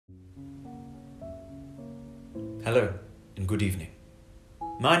Hello, and good evening.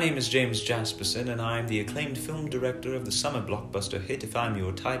 My name is James Jasperson, and I am the acclaimed film director of the summer blockbuster hit If I'm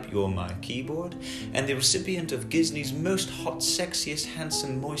Your Type, You're My Keyboard, and the recipient of Disney's most hot, sexiest,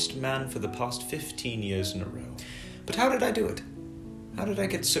 handsome, moist man for the past 15 years in a row. But how did I do it? How did I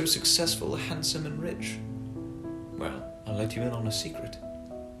get so successful, handsome, and rich? Well, I'll let you in on a secret.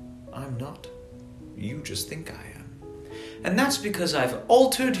 I'm not. You just think I am. And that's because I've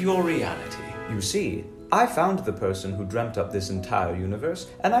altered your reality. You see, I found the person who dreamt up this entire universe,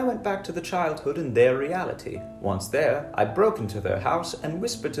 and I went back to the childhood in their reality. Once there, I broke into their house and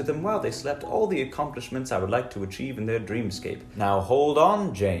whispered to them while they slept all the accomplishments I would like to achieve in their dreamscape. Now hold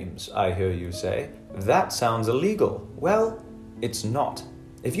on, James, I hear you say. That sounds illegal. Well, it's not.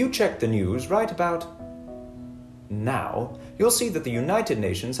 If you check the news right about now, you'll see that the United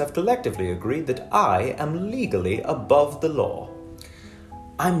Nations have collectively agreed that I am legally above the law.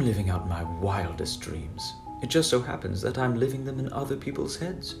 I'm living out my wildest dreams. It just so happens that I'm living them in other people's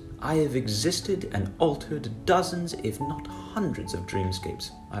heads. I have existed and altered dozens, if not hundreds of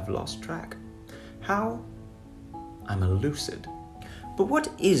dreamscapes. I've lost track. How? I'm a lucid. But what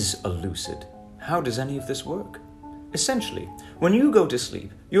is a lucid? How does any of this work? Essentially, when you go to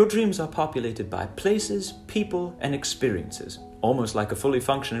sleep, your dreams are populated by places, people, and experiences, almost like a fully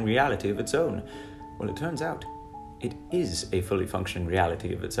functioning reality of its own. Well, it turns out, it is a fully functioning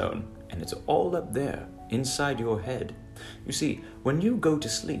reality of its own, and it's all up there, inside your head. You see, when you go to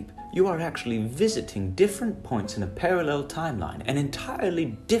sleep, you are actually visiting different points in a parallel timeline, an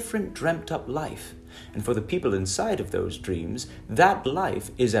entirely different dreamt-up life. And for the people inside of those dreams, that life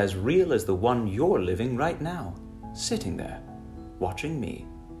is as real as the one you're living right now, sitting there, watching me,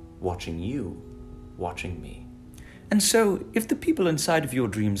 watching you, watching me. And so, if the people inside of your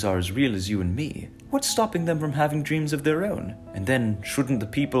dreams are as real as you and me, what's stopping them from having dreams of their own? And then, shouldn't the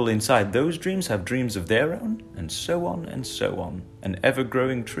people inside those dreams have dreams of their own? And so on, an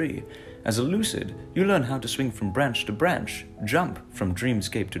ever-growing tree. As a lucid, you learn how to swing from branch to branch, jump from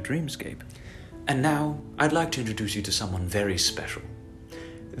dreamscape to dreamscape. And now, I'd like to introduce you to someone very special.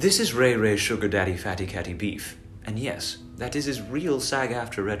 This is Ray Ray Sugar Daddy Fatty Catty Beef. And yes, that is his real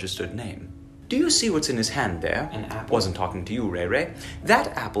SAG-AFTRA registered name. Do you see what's in his hand there? An apple. Wasn't talking to you, Ray Ray. That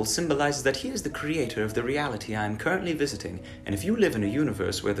apple symbolizes that he is the creator of the reality I am currently visiting, and if you live in a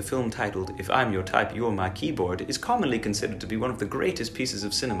universe where the film titled If I'm Your Type, You're My Keyboard is commonly considered to be one of the greatest pieces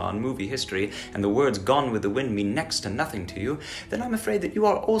of cinema in movie history, and the words Gone with the Wind mean next to nothing to you, then I'm afraid that you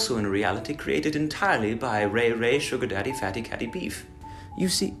are also in a reality created entirely by Ray Ray Sugar Daddy Fatty Catty Beef. You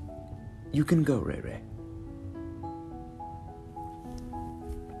see, you can go, Ray Ray.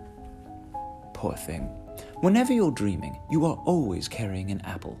 Poor thing. Whenever you're dreaming, you are always carrying an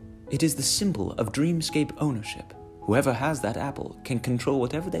apple. It is the symbol of dreamscape ownership. Whoever has that apple can control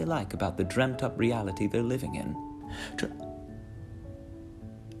whatever they like about the dreamt-up reality they're living in.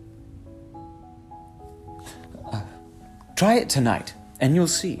 Try it tonight, and you'll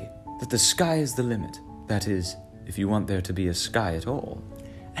see that the sky is the limit. That is, if you want there to be a sky at all.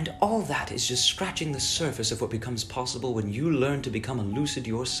 And all that is just scratching the surface of what becomes possible when you learn to become a lucid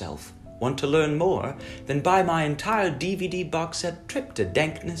yourself. Want to learn more? Then buy my entire DVD box set Trip to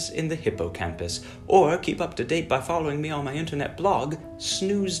Dankness in the Hippocampus, or keep up to date by following me on my internet blog,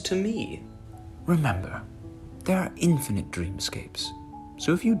 Snooze to Me. Remember, there are infinite dreamscapes,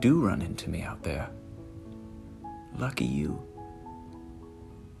 so if you do run into me out there, lucky you.